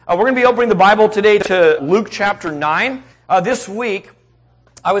We're going to be opening the Bible today to Luke chapter 9. This week,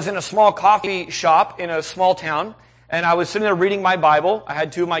 I was in a small coffee shop in a small town, and I was sitting there reading my Bible. I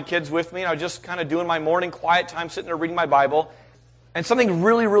had two of my kids with me, and I was just kind of doing my morning quiet time, sitting there reading my Bible, and something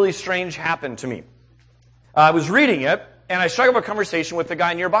really, really strange happened to me. I was reading it, and I struck up a conversation with the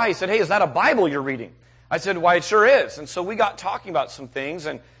guy nearby. He said, "Hey, is that a Bible you're reading?" I said, "Why, it sure is." And so we got talking about some things,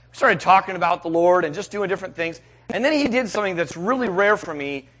 and we started talking about the Lord and just doing different things. And then he did something that's really rare for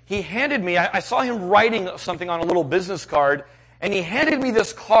me. He handed me, I saw him writing something on a little business card, and he handed me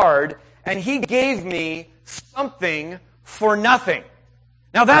this card, and he gave me something for nothing.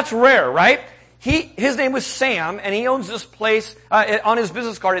 Now that's rare, right? His name was Sam, and he owns this place. On his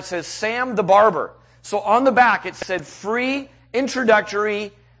business card it says Sam the Barber. So on the back it said free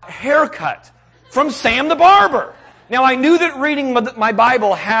introductory haircut from Sam the Barber. Now I knew that reading my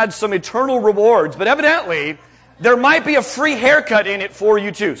Bible had some eternal rewards, but evidently there might be a free haircut in it for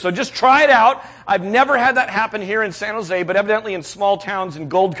you too. So just try it out. I've never had that happen here in San Jose, but evidently in small towns in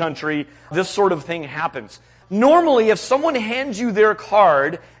gold country, this sort of thing happens. Normally, if someone hands you their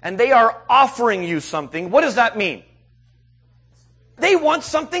card and they are offering you something, what does that mean? They want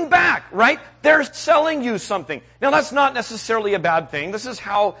something back, right? They're selling you something. Now that's not necessarily a bad thing. This is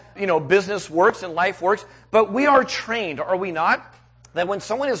how, business works and life works. But we are trained, are we not? That when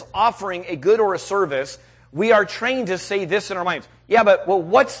someone is offering a good or a service, we are trained to say this in our minds. Yeah, but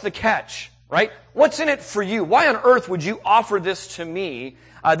what's the catch, right? What's in it for you? Why on earth would you offer this to me?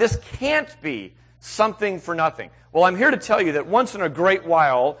 This can't be something for nothing. Well, I'm here to tell you that once in a great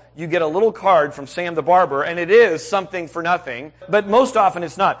while, you get a little card from Sam the Barber, and it is something for nothing, but most often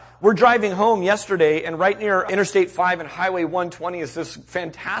it's not. We're driving home yesterday, and right near Interstate 5 and Highway 120 is this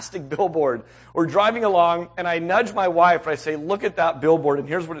fantastic billboard. We're driving along, and I nudge my wife, and I say, "Look at that billboard," and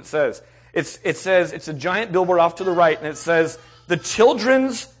here's what it says. It says, it's a giant billboard off to the right, and it says, the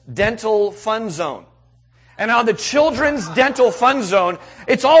Children's Dental Fun Zone. And now the Children's Dental Fun Zone,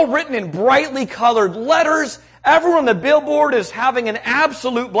 it's all written in brightly colored letters. Everyone on the billboard is having an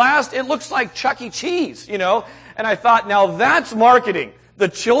absolute blast. It looks like Chuck E. Cheese, And I thought, now that's marketing. The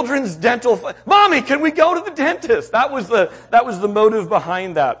Children's Dental Fun. Mommy, can we go to the dentist? That was the motive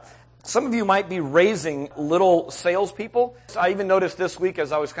behind that. Some of you might be raising little salespeople. I even noticed this week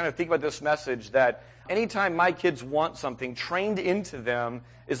as I was kind of thinking about this message that anytime my kids want something, trained into them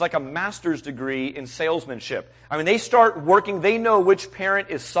is like a master's degree in salesmanship. I mean, they start working. They know which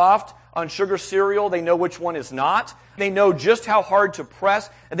parent is soft on sugar cereal. They know which one is not. They know just how hard to press.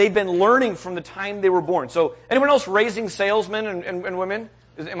 And they've been learning from the time they were born. So anyone else raising salesmen and women?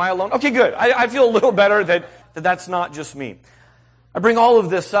 Am I alone? Okay, good. I feel a little better that that's not just me. I bring all of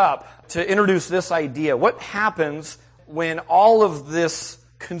this up to introduce this idea. What happens when all of this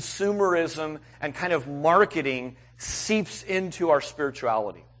consumerism and kind of marketing seeps into our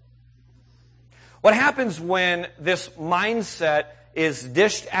spirituality? What happens when this mindset is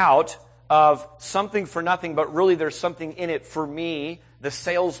dished out of something for nothing, but really there's something in it for me, the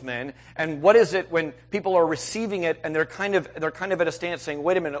salesman? And what is it when people are receiving it and they're kind of at a stance saying,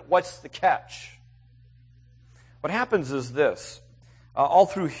 "Wait a minute, what's the catch?" What happens is this. All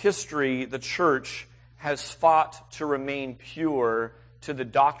through history, the church has fought to remain pure to the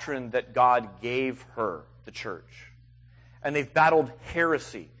doctrine that God gave her, the church. And they've battled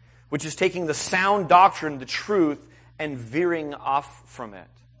heresy, which is taking the sound doctrine, the truth, and veering off from it.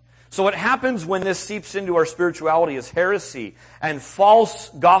 So what happens when this seeps into our spirituality is heresy and false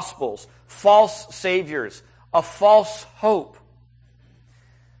gospels, false saviors, a false hope.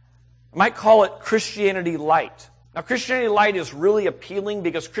 I might call it Christianity light. Now, Christianity light is really appealing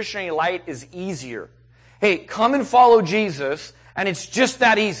because Christianity light is easier. Hey, come and follow Jesus, and it's just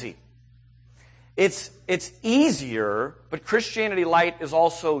that easy. It's easier, but Christianity light is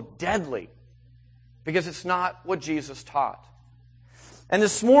also deadly because it's not what Jesus taught. And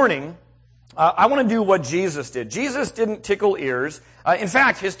this morning, I want to do what Jesus did. Jesus didn't tickle ears. In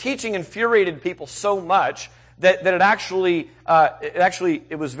fact, his teaching infuriated people so much that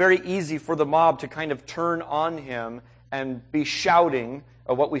it was very easy for the mob to kind of turn on him and be shouting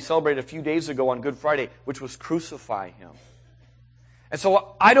what we celebrated a few days ago on Good Friday, which was crucify him. And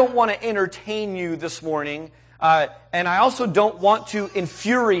so I don't want to entertain you this morning, and I also don't want to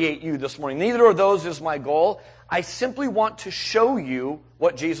infuriate you this morning. Neither of those is my goal. I simply want to show you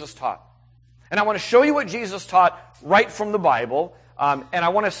what Jesus taught. And I want to show you what Jesus taught right from the Bible. And I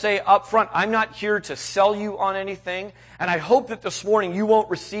want to say up front, I'm not here to sell you on anything. And I hope that this morning you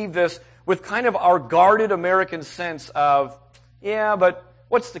won't receive this with kind of our guarded American sense of, yeah, but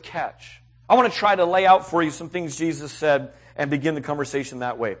what's the catch? I want to try to lay out for you some things Jesus said and begin the conversation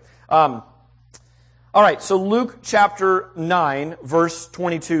that way. All right, so Luke chapter 9, verse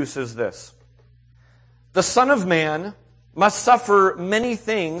 22 says this. The Son of Man must suffer many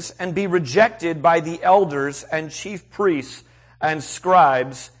things and be rejected by the elders and chief priests and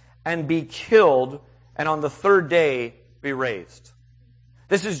scribes and be killed, and on the third day be raised.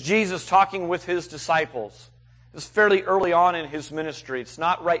 This is Jesus talking with his disciples. This is fairly early on in his ministry. It's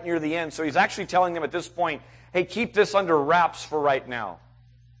not right near the end, so he's actually telling them at this point, hey, keep this under wraps for right now.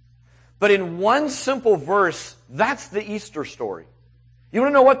 But in one simple verse, that's the Easter story. You want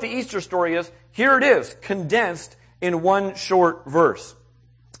to know what the Easter story is? Here it is, condensed in one short verse.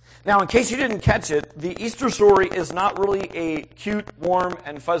 Now, in case you didn't catch it, the Easter story is not really a cute, warm,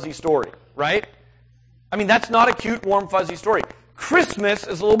 and fuzzy story, right? I mean, that's not a cute, warm, fuzzy story. Christmas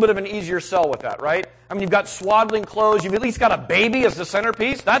is a little bit of an easier sell with that, right? I mean, you've got swaddling clothes, you've at least got a baby as the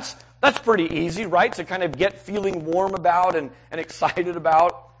centerpiece. That's pretty easy, right? To kind of get feeling warm about and excited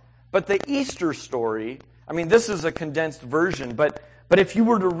about. But the Easter story, I mean, this is a condensed version, but if you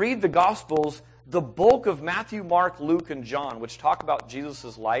were to read the Gospels, the bulk of Matthew, Mark, Luke, and John, which talk about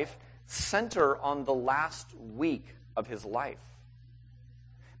Jesus' life, center on the last week of his life.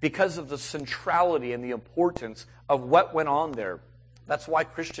 Because of the centrality and the importance of what went on there. That's why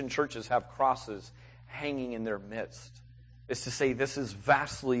Christian churches have crosses hanging in their midst. Is to say this is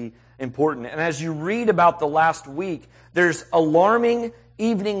vastly important. And as you read about the last week, there's alarming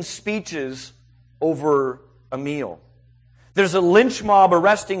evening speeches over a meal. There's a lynch mob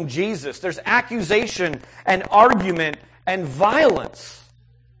arresting Jesus. There's accusation and argument and violence.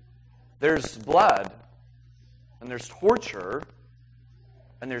 There's blood, and there's torture,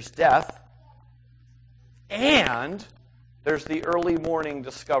 and there's death, and there's the early morning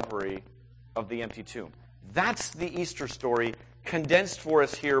discovery of the empty tomb. That's the Easter story condensed for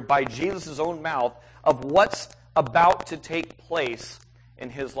us here by Jesus' own mouth of what's about to take place in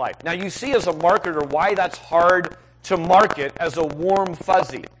his life. Now you see as a marketer why that's hard to market as a warm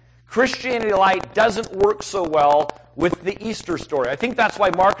fuzzy. Christianity Light doesn't work so well with the Easter story. I think that's why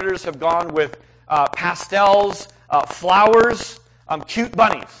marketers have gone with pastels, flowers, cute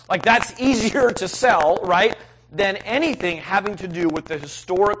bunnies. Like that's easier to sell, right, than anything having to do with the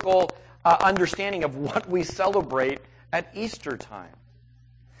historical understanding of what we celebrate at Easter time.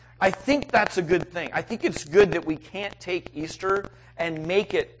 I think that's a good thing. I think it's good that we can't take Easter and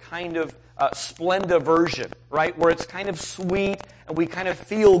make it kind of a Splenda version, right? Where it's kind of sweet and we kind of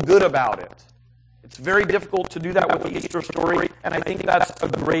feel good about it. It's very difficult to do that with the Easter story, and I think that's a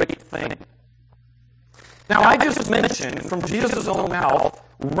great thing. Now, I just mentioned from Jesus' own mouth,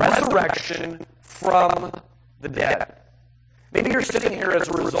 resurrection from the dead. Maybe you're sitting here as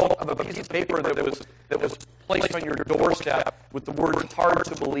a result of a piece of paper that was placed on your doorstep with the words "hard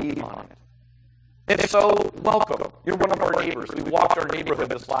to believe" on it. If so, welcome. You're one of our neighbors. We walked our neighborhood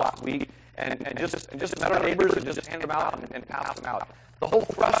this last week and just met our neighbors and just handed them out and passed them out. The whole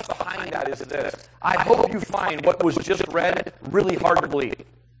thrust behind that is this. I hope you find what was just read really hard to believe.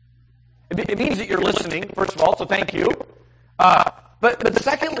 It means that you're listening, first of all, so thank you. But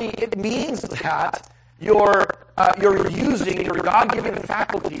secondly, it means that you're using your God-given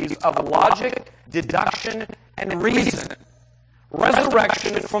faculties of logic, deduction, and reason.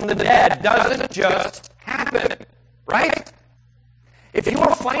 Resurrection from the dead doesn't just happen, right? If you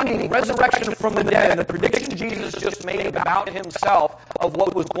are finding resurrection from the dead and the prediction Jesus just made about himself of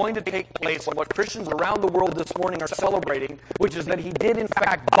what was going to take place and what Christians around the world this morning are celebrating, which is that he did in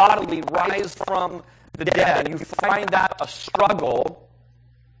fact bodily rise from the dead, and you find that a struggle,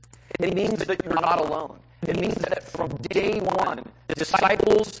 it means that you're not alone. It means that from day one, the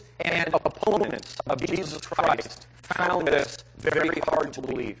disciples and opponents of Jesus Christ found this very hard to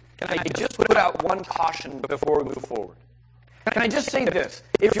believe. Can I just put out one caution before we move forward? Can I just say this?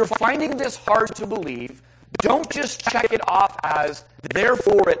 If you're finding this hard to believe, don't just check it off as,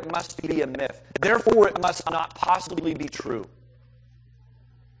 therefore it must be a myth. Therefore it must not possibly be true.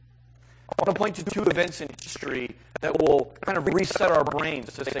 I want to point to two events in history that will kind of reset our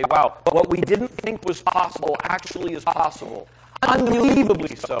brains to say, wow, what we didn't think was possible actually is possible.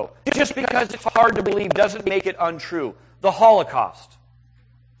 Unbelievably so. Just because it's hard to believe doesn't make it untrue. The Holocaust.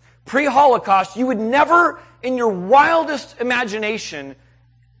 Pre-Holocaust, you would never, in your wildest imagination,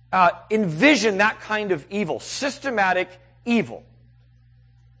 envision that kind of evil, systematic evil,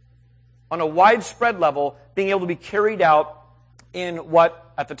 on a widespread level, being able to be carried out in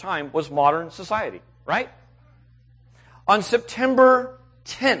what, at the time, was modern society, right? On September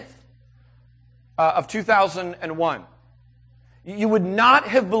 10th of 2001, you would not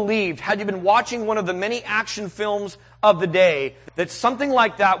have believed, had you been watching one of the many action films of the day, that something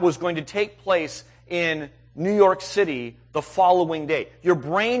like that was going to take place in New York City the following day. Your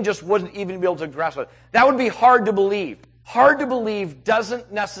brain just wouldn't even be able to grasp it. That would be hard to believe. Hard to believe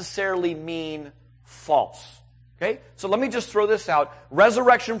doesn't necessarily mean false. Okay? So let me just throw this out.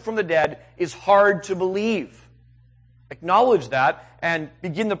 Resurrection from the dead is hard to believe. Acknowledge that and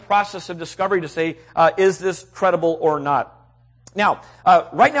begin the process of discovery to say, is this credible or not? Now,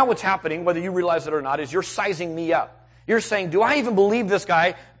 right now what's happening, whether you realize it or not, is you're sizing me up. You're saying, do I even believe this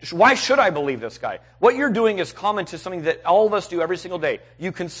guy? Why should I believe this guy? What you're doing is common to something that all of us do every single day.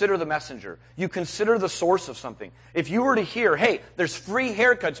 You consider the messenger. You consider the source of something. If you were to hear, hey, there's free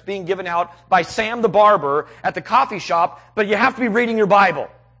haircuts being given out by Sam the barber at the coffee shop, but you have to be reading your Bible,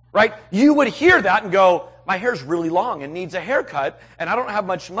 right? You would hear that and go, my hair's really long and needs a haircut, and I don't have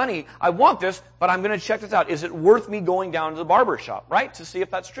much money. I want this, but I'm going to check this out. Is it worth me going down to the barber shop, right? To see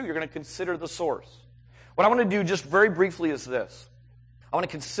if that's true. You're going to consider the source. What I want to do just very briefly is this. I want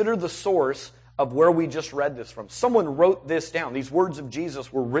to consider the source of where we just read this from. Someone wrote this down. These words of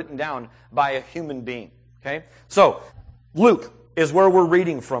Jesus were written down by a human being. Okay? So, Luke is where we're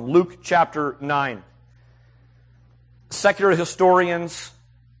reading from. Luke chapter 9. Secular historians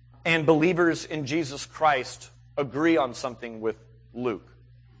and believers in Jesus Christ agree on something with Luke.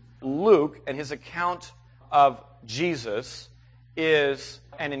 Luke and his account of Jesus is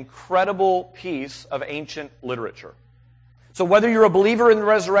an incredible piece of ancient literature. So whether you're a believer in the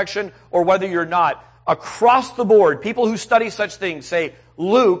resurrection or whether you're not, across the board, people who study such things say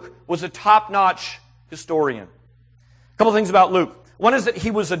Luke was a top-notch historian. A couple things about Luke. One is that he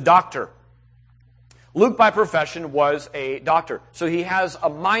was a doctor. Luke, by profession, was a doctor. So he has a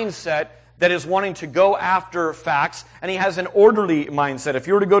mindset that is wanting to go after facts, and he has an orderly mindset. If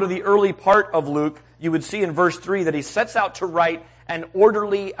you were to go to the early part of Luke, you would see in verse 3 that he sets out to write an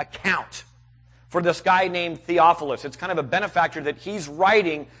orderly account for this guy named Theophilus. It's kind of a benefactor that he's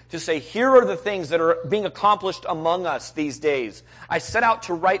writing to say, here are the things that are being accomplished among us these days. I set out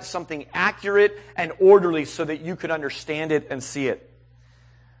to write something accurate and orderly so that you could understand it and see it.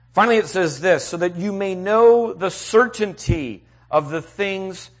 Finally, it says this, so that you may know the certainty of the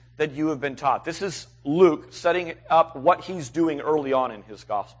things that you have been taught. This is Luke setting up what he's doing early on in his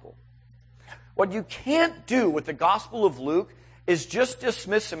gospel. What you can't do with the Gospel of Luke is just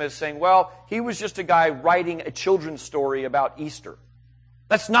dismiss him as saying, well, he was just a guy writing a children's story about Easter.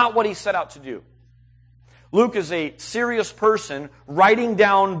 That's not what he set out to do. Luke is a serious person writing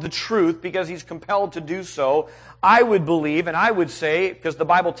down the truth because he's compelled to do so. I would believe, and I would say, because the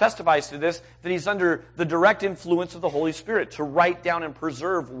Bible testifies to this, that he's under the direct influence of the Holy Spirit to write down and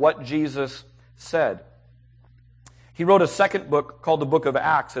preserve what Jesus said. He wrote a second book called the Book of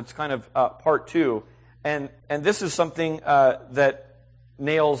Acts. It's kind of part 2. And this is something that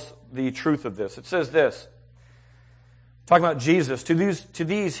nails the truth of this. It says this, talking about Jesus, to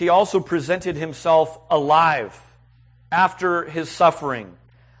these he also presented himself alive after his suffering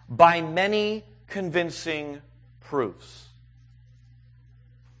by many convincing proofs,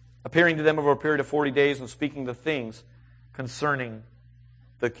 appearing to them over a period of 40 days and speaking the things concerning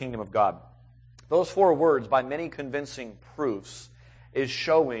the kingdom of God. Those 4 words, by many convincing proofs, is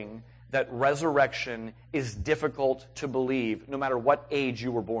showing that resurrection is difficult to believe no matter what age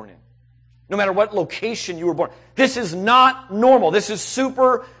you were born in. No matter what location you were born. This is not normal. This is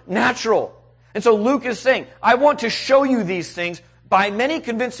supernatural. And so Luke is saying, I want to show you these things. By many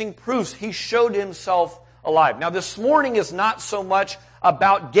convincing proofs, he showed himself alive. Now this morning is not so much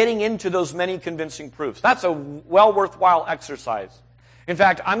about getting into those many convincing proofs. That's a well worthwhile exercise. In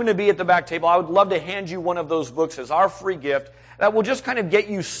fact, I'm going to be at the back table. I would love to hand you one of those books as our free gift that will just kind of get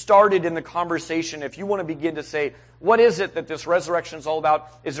you started in the conversation if you want to begin to say, what is it that this resurrection is all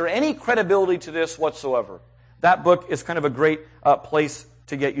about? Is there any credibility to this whatsoever? That book is kind of a great place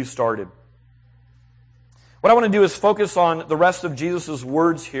to get you started. What I want to do is focus on the rest of Jesus'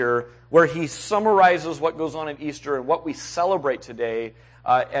 words here, where he summarizes what goes on at Easter and what we celebrate today,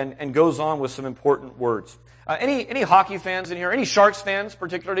 and goes on with some important words. Any hockey fans in here? Any Sharks fans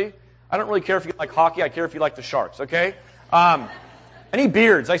particularly? I don't really care if you like hockey. I care if you like the Sharks, okay? Any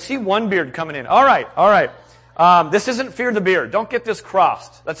beards? I see one beard coming in. All right. This isn't Fear the Beard. Don't get this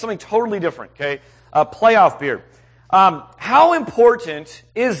crossed. That's something totally different, okay? Playoff beard. How important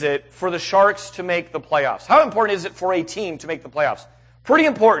is it for the Sharks to make the playoffs? How important is it for a team to make the playoffs? Pretty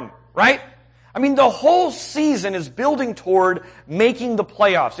important, right? I mean, the whole season is building toward making the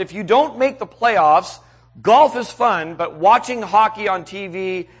playoffs. If you don't make the playoffs, golf is fun, but watching hockey on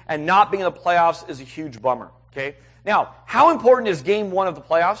TV and not being in the playoffs is a huge bummer, okay? Now, how important is game 1 of the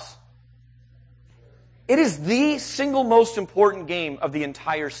playoffs? It is the single most important game of the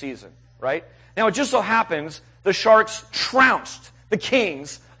entire season, right? Now, it just so happens the Sharks trounced the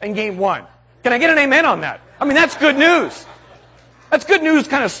Kings in game 1. Can I get an amen on that? I mean, that's good news. That's good news,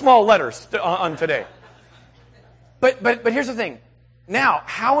 kind of small letters on today. But here's the thing. Now,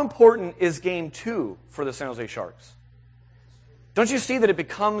 how important is game 2 for the San Jose Sharks? Don't you see that it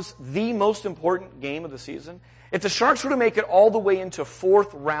becomes the most important game of the season? If the Sharks were to make it all the way into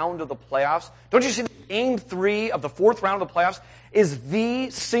 4th round of the playoffs, don't you see that game 3 of the 4th round of the playoffs is the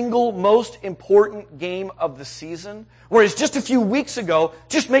single most important game of the season? Whereas just a few weeks ago,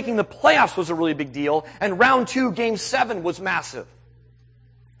 just making the playoffs was a really big deal, and round 2, game 7 was massive.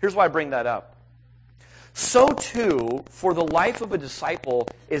 Here's why I bring that up. So too, for the life of a disciple,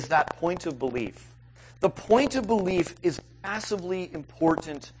 is that point of belief. The point of belief is massively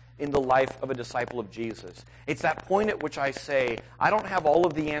important in the life of a disciple of Jesus. It's that point at which I say, I don't have all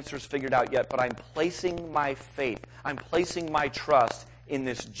of the answers figured out yet, but I'm placing my faith, I'm placing my trust in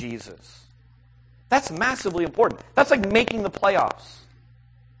this Jesus. That's massively important. That's like making the playoffs.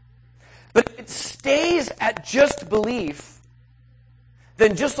 But if it stays at just belief,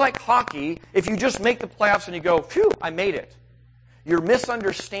 then just like hockey, if you just make the playoffs and you go, phew, I made it, you're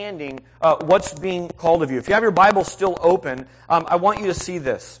misunderstanding what's being called of you. If you have your Bible still open, I want you to see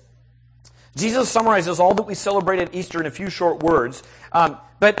this. Jesus summarizes all that we celebrate at Easter in a few short words,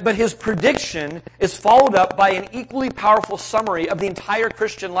 but his prediction is followed up by an equally powerful summary of the entire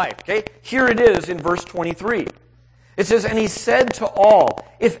Christian life. Okay? Here it is in verse 23. It says, "And he said to all,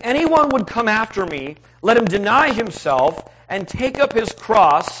 if anyone would come after me, let him deny himself and take up his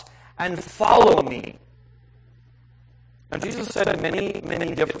cross and follow me." Now, Jesus said many,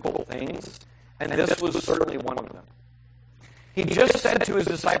 many difficult things, and this was certainly one of them. He just said to his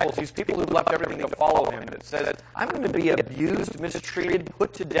disciples, these people who left everything to follow him, that says, I'm going to be abused, mistreated,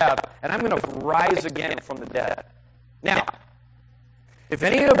 put to death, and I'm going to rise again from the dead. Now, if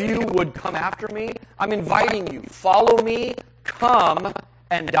any of you would come after me, I'm inviting you. Follow me, come,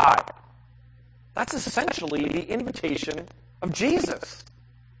 and die. That's essentially the invitation of Jesus.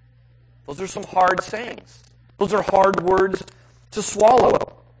 Those are some hard sayings. Those are hard words to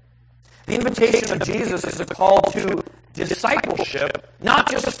swallow. The invitation of Jesus is a call to discipleship, not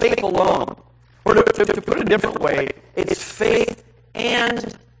just faith alone. Or to put it a different way, it's faith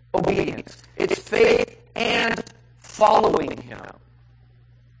and obedience. It's faith and following Him.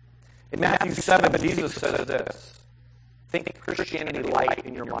 In Matthew 7, Jesus says this, think Christianity light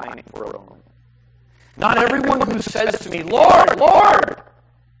in your mind for a moment. Not everyone who says to me, Lord, Lord,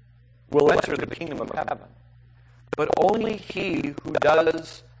 will enter the kingdom of heaven, but only he who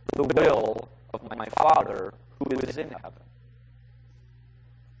does the will of my Father who is in heaven.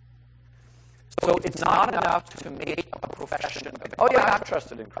 So it's not enough to make a profession of faith. Oh yeah, I've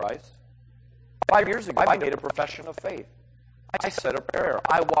trusted in Christ. 5 years ago, I made a profession of faith. I said a prayer.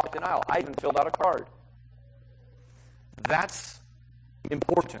 I walked an aisle. I even filled out a card. That's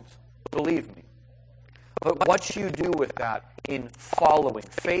important, believe me. But what you do with that in following,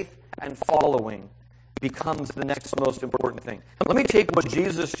 faith and following, becomes the next most important thing. Let me take what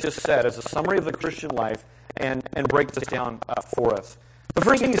Jesus just said as a summary of the Christian life and break this down for us. The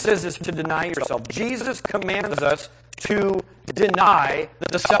first thing he says is to deny yourself. Jesus commands us to deny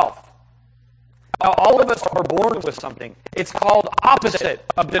the self. Now, all of us are born with something. It's called opposite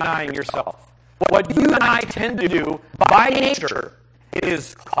of denying yourself. What you and I tend to do by nature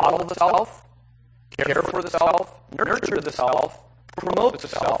is coddle the self, care for the self, nurture the self, promote the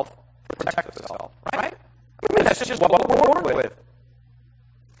self, protect the self. Right? I mean, that's just what we're born with.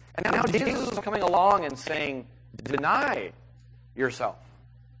 And now Jesus is coming along and saying, deny yourself.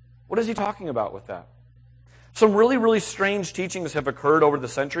 What is he talking about with that? Some really, really strange teachings have occurred over the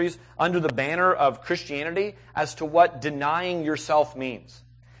centuries under the banner of Christianity as to what denying yourself means.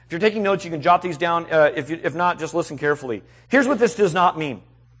 If you're taking notes, you can jot these down. If not, just listen carefully. Here's what this does not mean.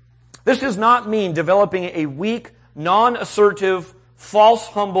 This does not mean developing a weak, non-assertive, false,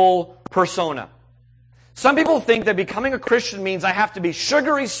 humble persona. Some people think that becoming a Christian means I have to be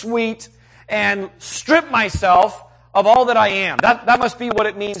sugary sweet and strip myself of all that I am. That must be what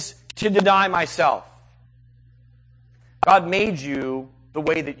it means to deny myself. God made you the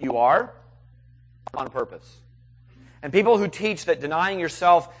way that you are on purpose. And people who teach that denying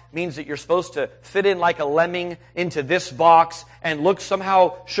yourself means that you're supposed to fit in like a lemming into this box and look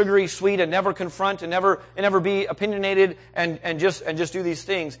somehow sugary sweet and never confront and never be opinionated and just do these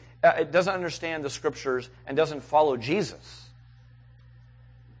things, it doesn't understand the Scriptures and doesn't follow Jesus.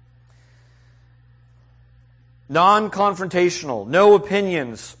 Non-confrontational, no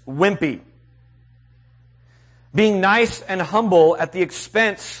opinions, wimpy. Being nice and humble at the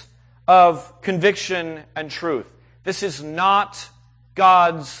expense of conviction and truth. This is not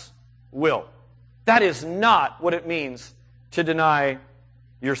God's will. That is not what it means to deny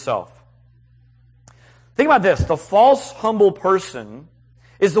yourself. Think about this. The false, humble person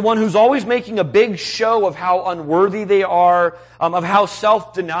is the one who's always making a big show of how unworthy they are, of how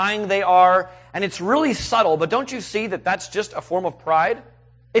self-denying they are. And it's really subtle, but don't you see that that's just a form of pride?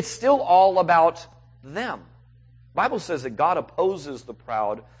 It's still all about them. The Bible says that God opposes the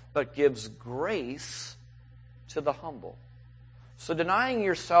proud, but gives grace to the humble. So denying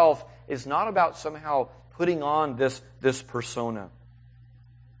yourself is not about somehow putting on this persona.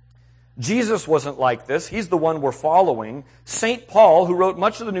 Jesus wasn't like this. He's the one we're following. St. Paul, who wrote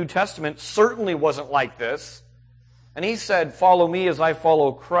much of the New Testament, certainly wasn't like this. And he said, "Follow me as I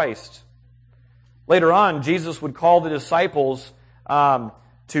follow Christ." Later on, Jesus would call the disciples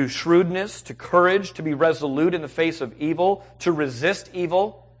to shrewdness, to courage, to be resolute in the face of evil, to resist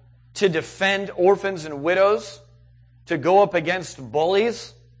evil, to defend orphans and widows, to go up against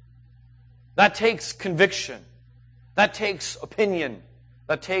bullies. That takes conviction. That takes opinion.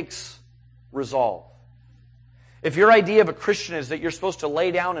 That takes resolve. If your idea of a Christian is that you're supposed to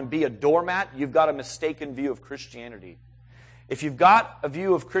lay down and be a doormat, you've got a mistaken view of Christianity. If you've got a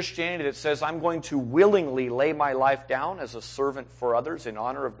view of Christianity that says, I'm going to willingly lay my life down as a servant for others in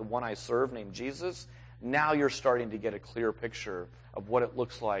honor of the one I serve named Jesus, now you're starting to get a clear picture of what it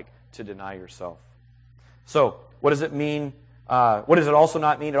looks like to deny yourself. So, what does it mean? What does it also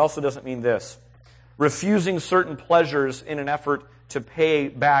not mean? It also doesn't mean this. Refusing certain pleasures in an effort to pay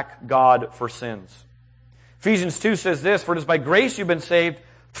back God for sins. Ephesians 2 says this, "For it is by grace you've been saved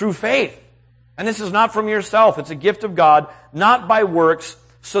through faith. And this is not from yourself. It's a gift of God, not by works,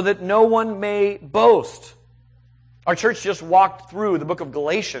 so that no one may boast." Our church just walked through the book of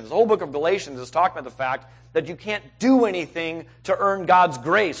Galatians. The whole book of Galatians is talking about the fact that you can't do anything to earn God's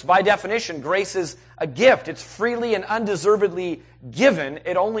grace. By definition, grace is a gift. It's freely and undeservedly given.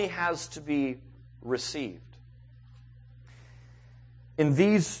 It only has to be received. In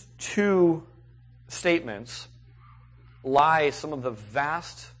these two statements lie some of the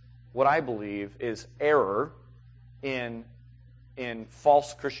vast, what I believe is error in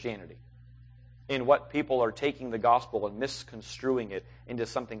false Christianity, in what people are taking the gospel and misconstruing it into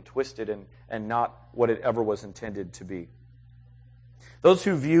something twisted and not what it ever was intended to be. Those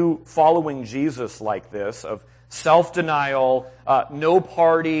who view following Jesus like this, of self-denial, no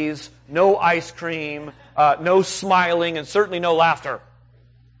parties, no ice cream, no smiling, and certainly no laughter,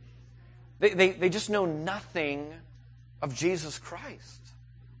 they just know nothing of Jesus Christ.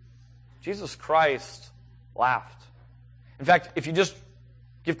 Jesus Christ laughed. In fact, if you just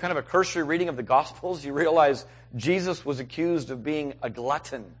give kind of a cursory reading of the Gospels, you realize Jesus was accused of being a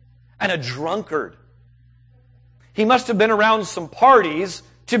glutton and a drunkard. He must have been around some parties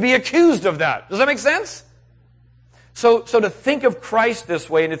to be accused of that. Does that make sense? So to think of Christ this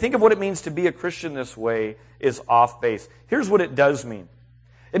way and to think of what it means to be a Christian this way is off base. Here's what it does mean.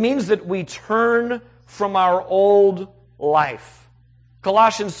 It means that we turn from our old life.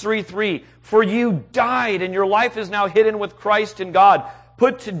 Colossians 3:3, "For you died, and your life is now hidden with Christ in God.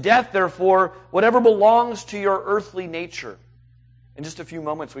 Put to death, therefore, whatever belongs to your earthly nature." In just a few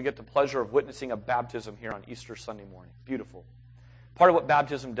moments, we get the pleasure of witnessing a baptism here on Easter Sunday morning. Beautiful. Part of what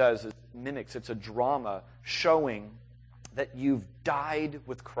baptism does is it mimics. It's a drama showing that you've died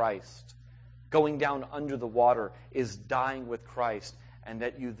with Christ. Going down under the water is dying with Christ, and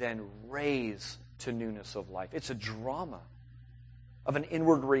that you then raise to newness of life. It's a drama of an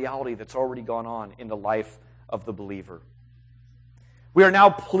inward reality that's already gone on in the life of the believer. We are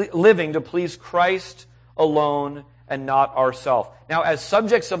now living to please Christ alone and not ourselves. Now, as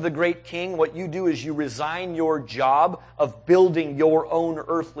subjects of the great King, what you do is you resign your job of building your own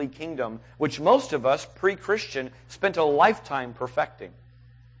earthly kingdom, which most of us, pre-Christian, spent a lifetime perfecting.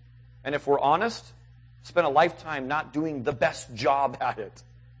 And if we're honest, spent a lifetime not doing the best job at it.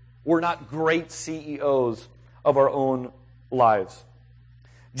 We're not great CEOs of our own lives.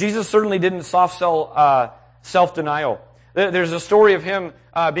 Jesus certainly didn't soft sell self-denial. There's a story of him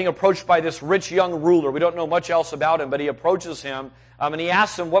being approached by this rich young ruler. We don't know much else about him, but he approaches him and he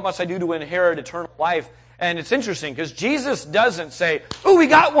asks him, "What must I do to inherit eternal life?" And it's interesting because Jesus doesn't say, "Ooh, we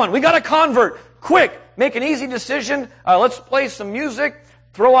got one. We got a convert. Quick, make an easy decision. Let's play some music,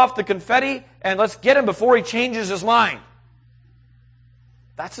 throw off the confetti, and let's get him before he changes his mind."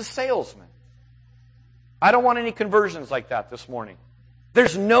 That's a salesman. I don't want any conversions like that this morning.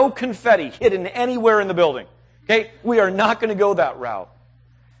 There's no confetti hidden anywhere in the building. Okay? We are not going to go that route.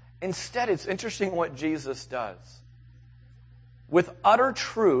 Instead, it's interesting what Jesus does. With utter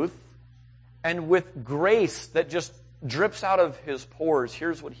truth and with grace that just drips out of his pores,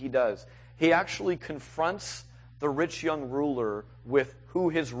 here's what he does. He actually confronts the rich young ruler with who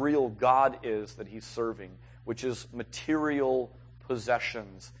his real God is that he's serving, which is material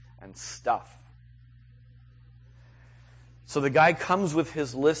possessions and stuff. So the guy comes with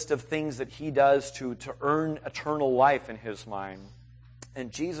his list of things that he does to earn eternal life in his mind.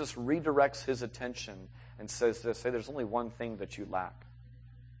 And Jesus redirects his attention and says this, there's only one thing that you lack.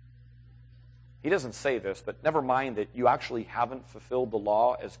 He doesn't say this, but never mind that you actually haven't fulfilled the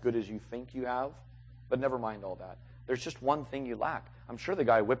law as good as you think you have. But never mind all that. There's just one thing you lack. I'm sure the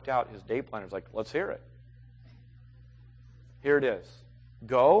guy whipped out his day planner. He's like, let's hear it. Here it is.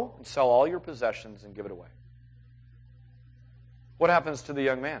 Go and sell all your possessions and give it away. What happens to the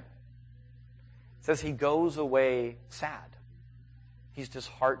young man? It says he goes away sad. He's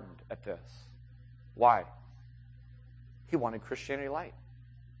disheartened at this. Why? He wanted Christianity light.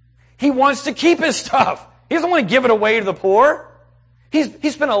 He wants to keep his stuff. He doesn't want to give it away to the poor. He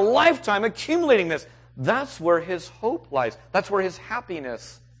spent a lifetime accumulating this. That's where his hope lies. That's where his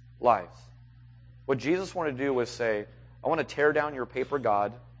happiness lies. What Jesus wanted to do was say, I want to tear down your paper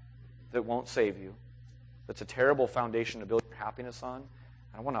god that won't save you. That's a terrible foundation to build your happiness on. And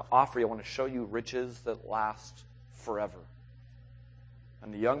I want to show you riches that last forever.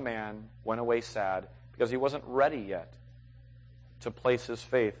 And the young man went away sad because he wasn't ready yet to place his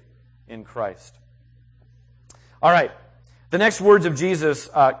faith in Christ. All right. The next words of Jesus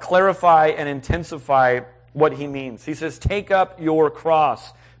clarify and intensify what he means. He says, take up your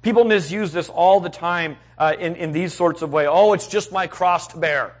cross. People misuse this all the time in these sorts of ways. Oh, it's just my cross to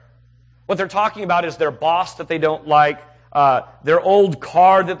bear. What they're talking about is their boss that they don't like, their old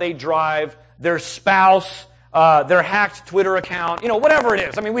car that they drive, their spouse, their hacked Twitter account, whatever it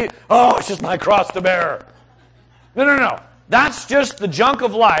is. I mean, it's just my cross to bear. No. That's just the junk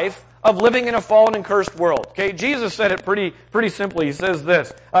of life of living in a fallen and cursed world. Okay, Jesus said it pretty simply. He says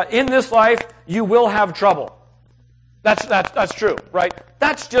this, in this life, you will have trouble. That's true, right?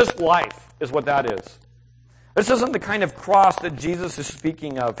 That's just life, is what that is. This isn't the kind of cross that Jesus is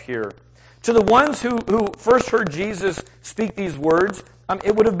speaking of here. To the ones who first heard Jesus speak these words,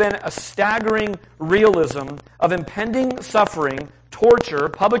 it would have been a staggering realism of impending suffering, torture,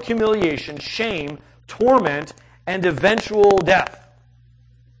 public humiliation, shame, torment, and eventual death.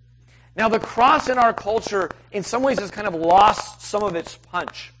 Now, the cross in our culture, in some ways, has kind of lost some of its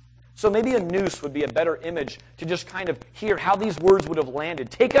punch. So maybe a noose would be a better image to just kind of hear how these words would have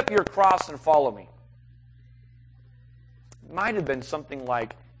landed. Take up your cross and follow me. It might have been something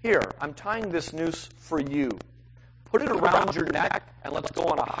like, here, I'm tying this noose for you. Put it around your neck and let's go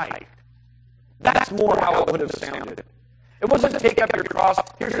on a hike. That's more how it would have sounded. It wasn't take up your cross,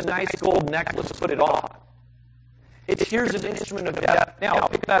 here's a nice gold necklace, put it on. It's here's an instrument of death. Now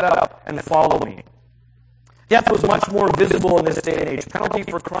pick that up and follow me. Death was much more visible in this day and age. Penalty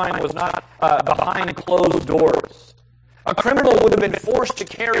for crime was not behind closed doors. A criminal would have been forced to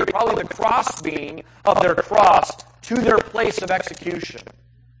carry probably the crossbeam of their cross to their place of execution,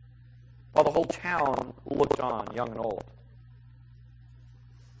 while the whole town looked on, young and old.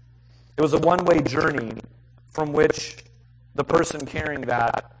 It was a one-way journey from which the person carrying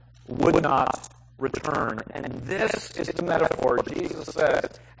that would not return. And this is the metaphor. Jesus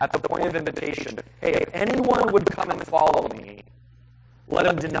says at the point of invitation, hey, if anyone would come and follow me, let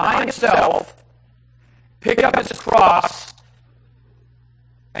him deny himself, pick up his cross,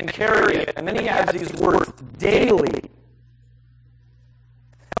 and carry it. And then he adds these words, daily.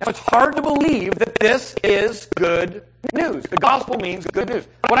 Now, it's hard to believe that this is good news. The gospel means good news.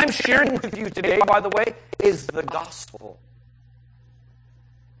 What I'm sharing with you today, by the way, is the gospel.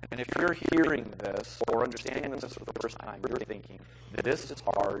 And if you're hearing this or understanding this for the first time, you're thinking, this is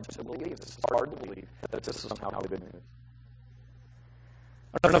hard to believe. This is hard to believe that this is somehow good news.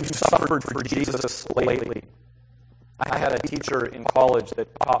 I don't know if you suffered for Jesus lately. I had a teacher in college that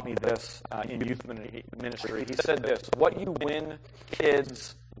taught me this in youth ministry. He said this, what you win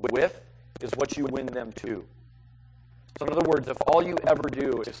kids with is what you win them to. So in other words, if all you ever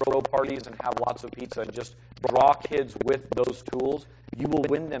do is throw parties and have lots of pizza and just draw kids with those tools, you will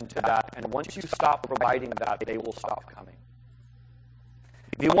win them to that. And once you stop providing that, they will stop coming.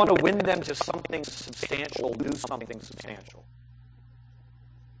 If you want to win them to something substantial, do something substantial.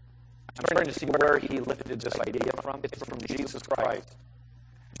 I'm starting to see where he lifted this idea from. It's from Jesus Christ.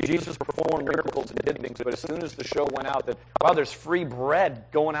 Jesus performed miracles and did things, but as soon as the show went out that, wow, there's free bread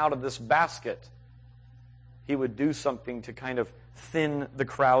going out of this basket, he would do something to kind of thin the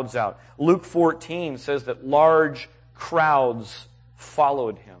crowds out. Luke 14 says that large crowds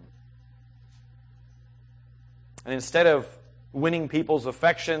followed him. And instead of winning people's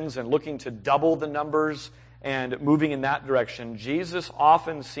affections and looking to double the numbers and moving in that direction, Jesus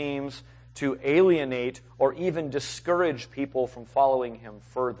often seems to alienate or even discourage people from following him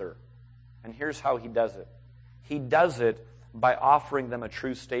further. And here's how he does it. He does it by offering them a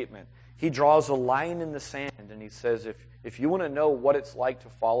true statement. He draws a line in the sand and he says, if you want to know what it's like to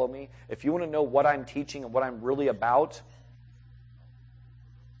follow me, if you want to know what I'm teaching and what I'm really about,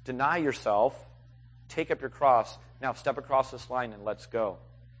 deny yourself, take up your cross, now step across this line and let's go.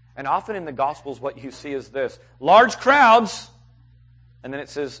 And often in the Gospels what you see is this, large crowds, and then it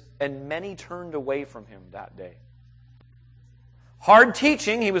says, and many turned away from him that day. Hard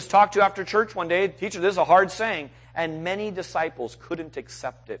teaching, he was talked to after church one day, teacher, this is a hard saying, and many disciples couldn't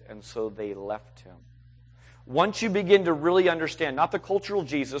accept it, and so they left him. Once you begin to really understand, not the cultural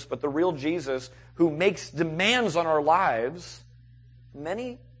Jesus, but the real Jesus who makes demands on our lives,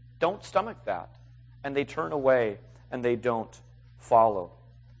 many don't stomach that, and they turn away and they don't follow.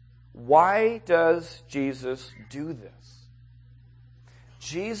 Why does Jesus do this?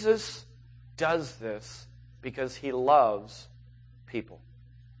 Jesus does this because he loves people.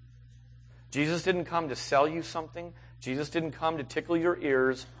 Jesus didn't come to sell you something. Jesus didn't come to tickle your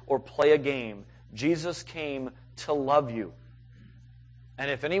ears or play a game. Jesus came to love you. And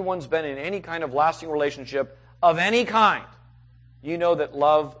if anyone's been in any kind of lasting relationship of any kind, you know that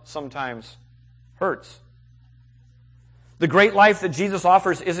love sometimes hurts. The great life that Jesus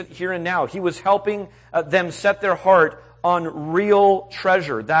offers isn't here and now. He was helping them set their heart on real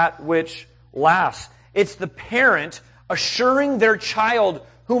treasure, that which lasts. It's the parent assuring their child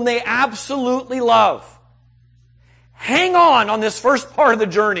whom they absolutely love, hang on this first part of the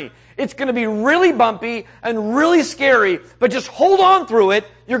journey. It's going to be really bumpy and really scary, but just hold on through it.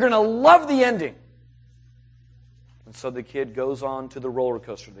 You're going to love the ending. And so the kid goes on to the roller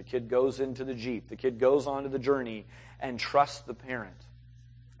coaster. The kid goes into the Jeep. The kid goes on to the journey and trusts the parent.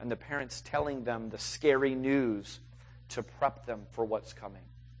 And the parent's telling them the scary news to prep them for what's coming.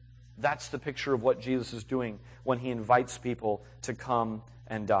 That's the picture of what Jesus is doing when he invites people to come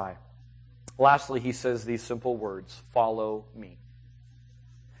and die. Lastly, he says these simple words, follow me.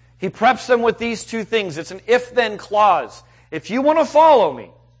 He preps them with these two things. It's an if-then clause. If you want to follow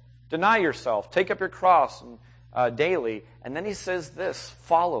me, deny yourself, take up your cross daily. And then he says this,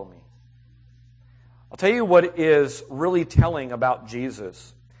 follow me. I'll tell you what is really telling about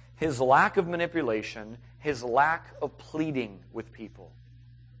Jesus. His lack of manipulation, his lack of pleading with people.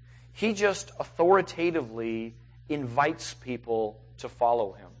 He just authoritatively invites people to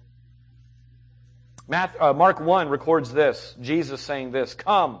follow him. Mark 1 records this, Jesus saying this,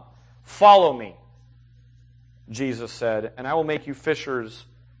 come, follow me, Jesus said, and I will make you fishers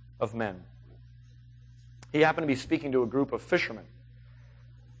of men. He happened to be speaking to a group of fishermen.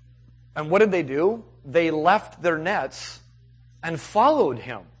 And what did they do? They left their nets and followed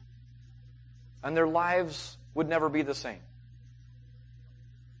him. And their lives would never be the same.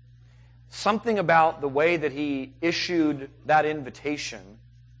 Something about the way that he issued that invitation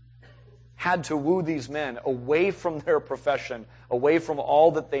had to woo these men away from their profession, away from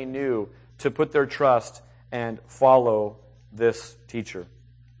all that they knew, to put their trust and follow this teacher.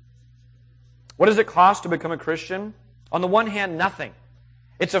 What does it cost to become a Christian? On the one hand, nothing.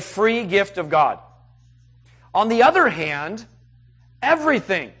 It's a free gift of God. On the other hand,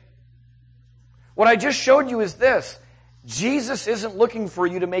 everything. What I just showed you is this. Jesus isn't looking for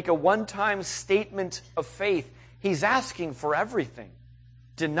you to make a one-time statement of faith. He's asking for everything.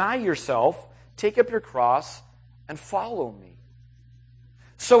 Deny yourself, take up your cross, and follow me.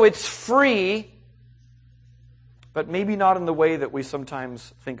 So it's free, but maybe not in the way that we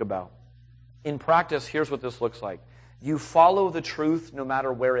sometimes think about. In practice, here's what this looks like. You follow the truth no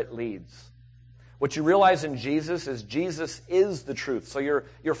matter where it leads. What you realize in Jesus is the truth. So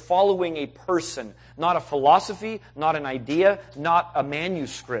you're following a person, not a philosophy, not an idea, not a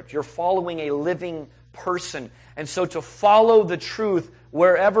manuscript. You're following a living person. And so to follow the truth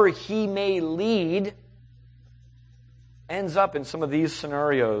wherever he may lead ends up in some of these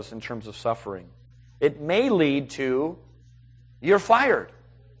scenarios in terms of suffering. It may lead to you're fired.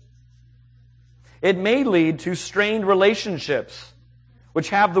 It may lead to strained relationships, which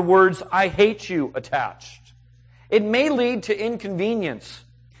have the words, I hate you, attached. It may lead to inconvenience.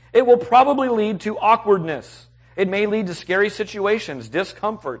 It will probably lead to awkwardness. It may lead to scary situations,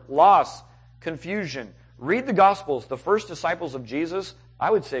 discomfort, loss, confusion. Read the Gospels. The first disciples of Jesus,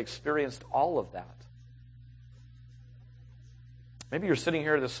 I would say, experienced all of that. Maybe you're sitting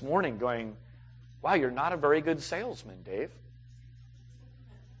here this morning going, wow, you're not a very good salesman, Dave.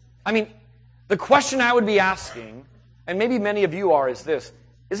 I mean, the question I would be asking, and maybe many of you are, is this: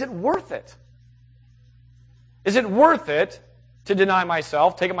 is it worth it? Is it worth it to deny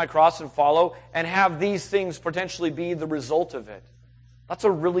myself, take up my cross and follow, and have these things potentially be the result of it? That's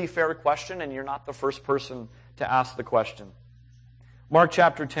a really fair question, and you're not the first person to ask the question. Mark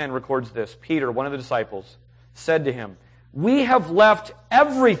chapter 10 records this. Peter, one of the disciples, said to him, we have left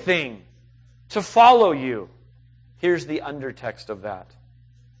everything to follow you. here's the undertext of that.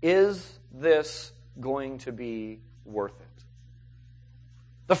 Is this going to be worth it?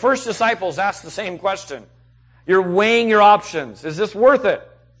 The first disciples asked the same question. You're weighing your options. Is this worth it?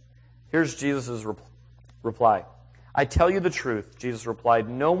 Here's Jesus' reply. I tell you the truth, Jesus replied,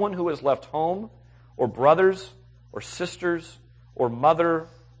 no one who has left home or brothers or sisters or mother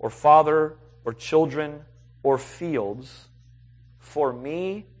or father or children or fields for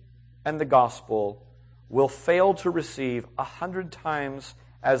me and the gospel will fail to receive 100 times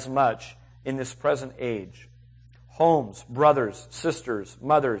as much in this present age. Homes, brothers, sisters,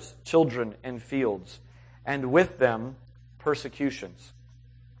 mothers, children, and fields, and with them persecutions.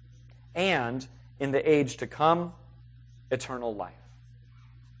 And in the age to come, eternal life.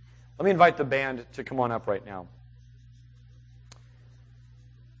 Let me invite the band to come on up right now.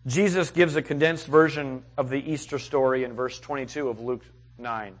 Jesus gives a condensed version of the Easter story in verse 22 of Luke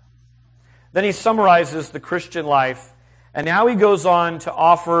 9. Then he summarizes the Christian life, and now he goes on to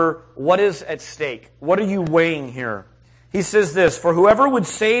offer what is at stake. What are you weighing here? He says this, for whoever would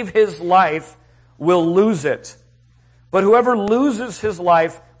save his life will lose it. But whoever loses his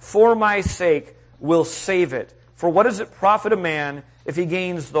life for my sake will save it. For what does it profit a man if he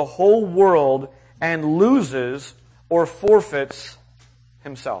gains the whole world and loses or forfeits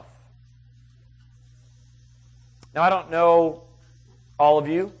himself? Now, I don't know all of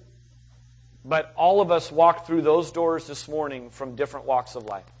you, but all of us walked through those doors this morning from different walks of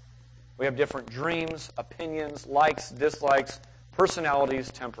life. We have different dreams, opinions, likes, dislikes,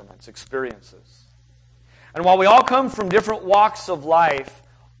 personalities, temperaments, experiences. And while we all come from different walks of life,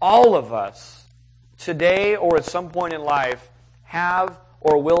 all of us, today or at some point in life, have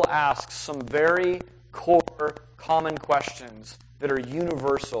or will ask some very core, common questions that are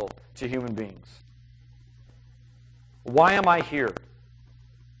universal to human beings. Why am I here?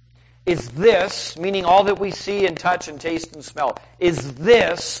 Is this, meaning all that we see and touch and taste and smell, is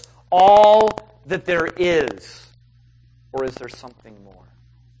this all that there is? Or is there something more?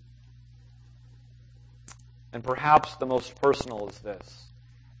 And perhaps the most personal is this.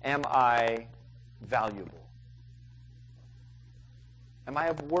 Am I valuable? Am I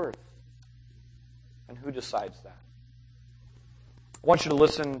of worth? And who decides that? I want you to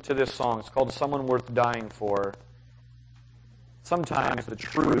listen to this song. It's called Someone Worth Dying For. Sometimes the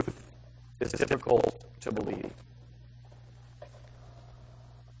truth is difficult to believe.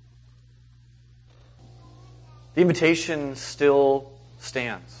 The invitation still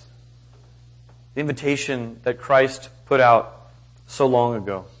stands. The invitation that Christ put out so long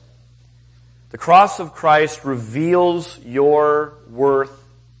ago. The cross of Christ reveals your worth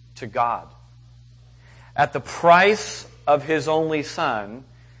to God. At the price of His only Son,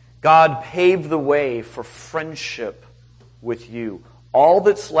 God paved the way for friendship with you. All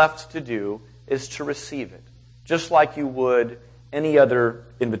that's left to do is to receive it, just like you would any other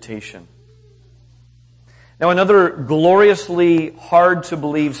invitation. Now, another gloriously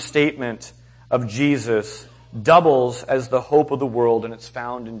hard-to-believe statement of Jesus doubles as the hope of the world, and it's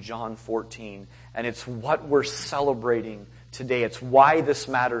found in John 14. And it's what we're celebrating today. It's why this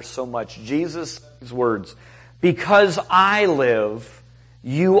matters so much. Jesus' words, because I live,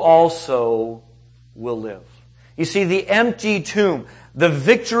 you also will live. You see, the empty tomb, the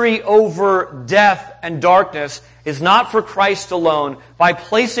victory over death and darkness is not for Christ alone. By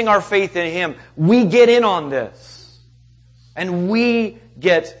placing our faith in Him, we get in on this. And we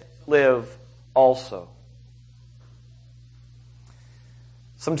get to live also.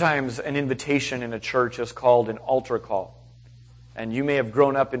 Sometimes an invitation in a church is called an altar call. And you may have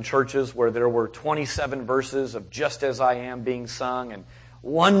grown up in churches where there were 27 verses of Just As I Am being sung and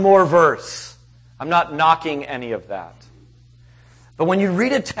one more verse. I'm not knocking any of that. But when you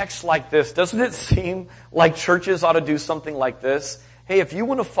read a text like this, doesn't it seem like churches ought to do something like this? Hey, if you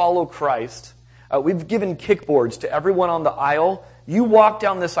want to follow Christ, we've given kickboards to everyone on the aisle. You walk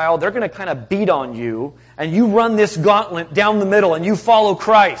down this aisle, they're going to kind of beat on you, and you run this gauntlet down the middle, and you follow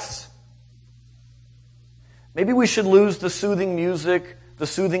Christ. Maybe we should lose the soothing music, the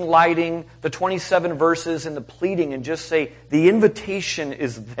soothing lighting, the 27 verses, and the pleading, and just say, the invitation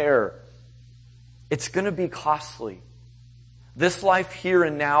is there. It's going to be costly. This life here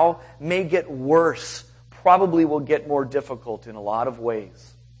and now may get worse, probably will get more difficult in a lot of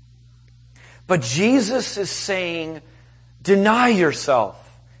ways. But Jesus is saying, deny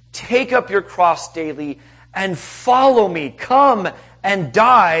yourself, take up your cross daily, and follow me. Come and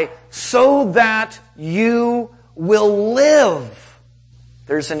die so that you will live.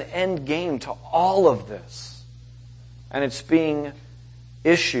 There's an end game to all of this. And it's being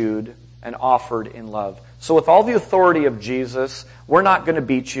issued and offered in love. So with all the authority of Jesus, we're not going to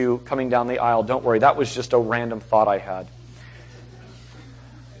beat you coming down the aisle. Don't worry, that was just a random thought I had.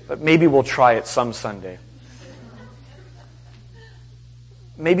 But maybe we'll try it some Sunday.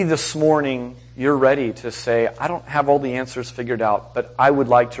 Maybe this morning you're ready to say, I don't have all the answers figured out, but I would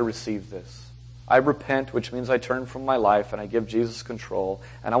like to receive this. I repent, which means I turn from my life and I give Jesus control,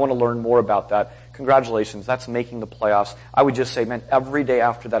 and I want to learn more about that. Congratulations, that's making the playoffs. I would just say, man, every day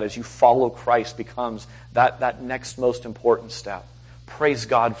after that, as you follow Christ, becomes that next most important step. Praise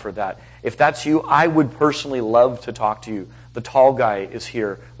God for that. If that's you, I would personally love to talk to you. The tall guy is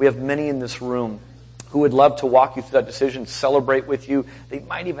here. We have many in this room who would love to walk you through that decision, celebrate with you. They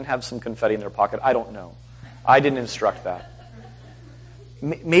might even have some confetti in their pocket. I don't know. I didn't instruct that.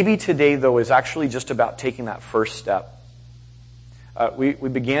 Maybe today, though, is actually just about taking that first step. We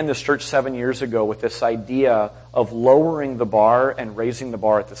began this church 7 years ago with this idea of lowering the bar and raising the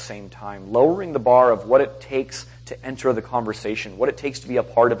bar at the same time. Lowering the bar of what it takes to enter the conversation, what it takes to be a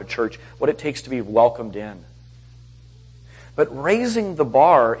part of a church, what it takes to be welcomed in. But raising the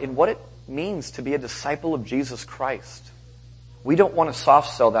bar in what it means to be a disciple of Jesus Christ. We don't want to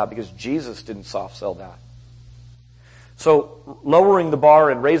soft sell that because Jesus didn't soft sell that. So lowering the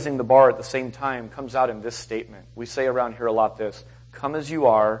bar and raising the bar at the same time comes out in this statement. We say around here a lot this, come as you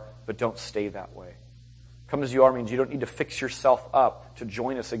are, but don't stay that way. Come as you are means you don't need to fix yourself up to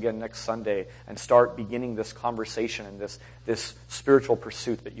join us again next Sunday and start beginning this conversation and this spiritual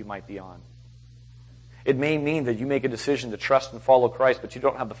pursuit that you might be on. It may mean that you make a decision to trust and follow Christ, but you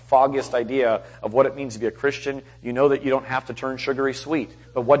don't have the foggiest idea of what it means to be a Christian. You know that you don't have to turn sugary sweet.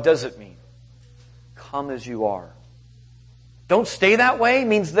 But what does it mean? Come as you are. Don't stay that way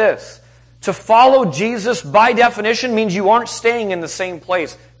means this. To follow Jesus, by definition, means you aren't staying in the same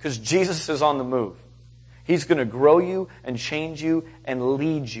place because Jesus is on the move. He's going to grow you and change you and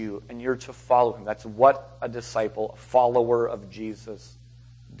lead you, and you're to follow Him. That's what a disciple, a follower of Jesus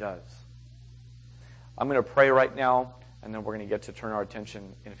does. I'm going to pray right now, and then we're going to get to turn our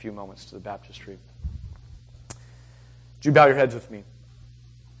attention in a few moments to the baptistry. Would you bow your heads with me?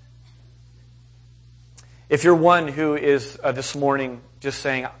 If you're one who is this morning just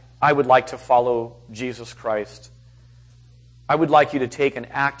saying, I would like to follow Jesus Christ, I would like you to take an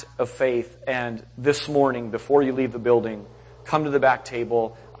act of faith and this morning, before you leave the building, come to the back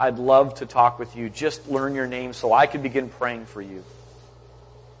table. I'd love to talk with you. Just learn your name so I can begin praying for you.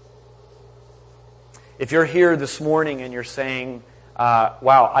 If you're here this morning and you're saying,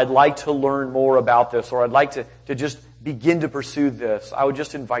 wow, I'd like to learn more about this, or I'd like to just begin to pursue this, I would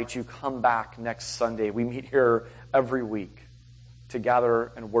just invite you, come back next Sunday. We meet here every week to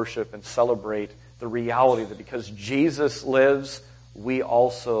gather and worship and celebrate the reality that because Jesus lives, we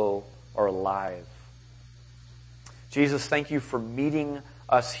also are alive. Jesus, thank you for meeting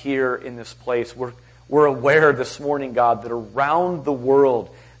us here in this place. We're aware this morning, God, that around the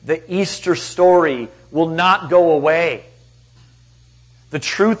world, the Easter story will not go away. The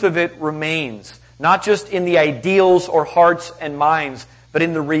truth of it remains, not just in the ideals or hearts and minds, but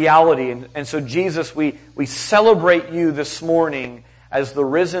in the reality. And so, Jesus, we celebrate you this morning as the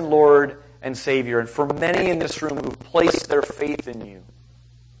risen Lord and Savior. And for many in this room who place their faith in you,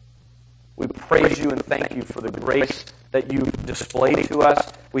 we praise you and thank you for the grace that you've displayed to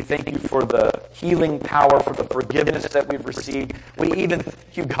us. We thank you for the healing power, for the forgiveness that we've received. We even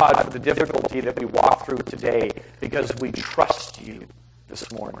thank you, God, for the difficulty that we walk through today because we trust you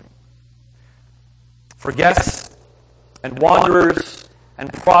this morning. For guests and wanderers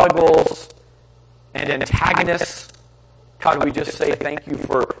and prodigals and antagonists, God, we just say thank you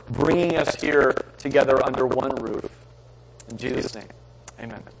for bringing us here together under one roof. In Jesus' name,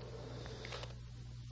 amen.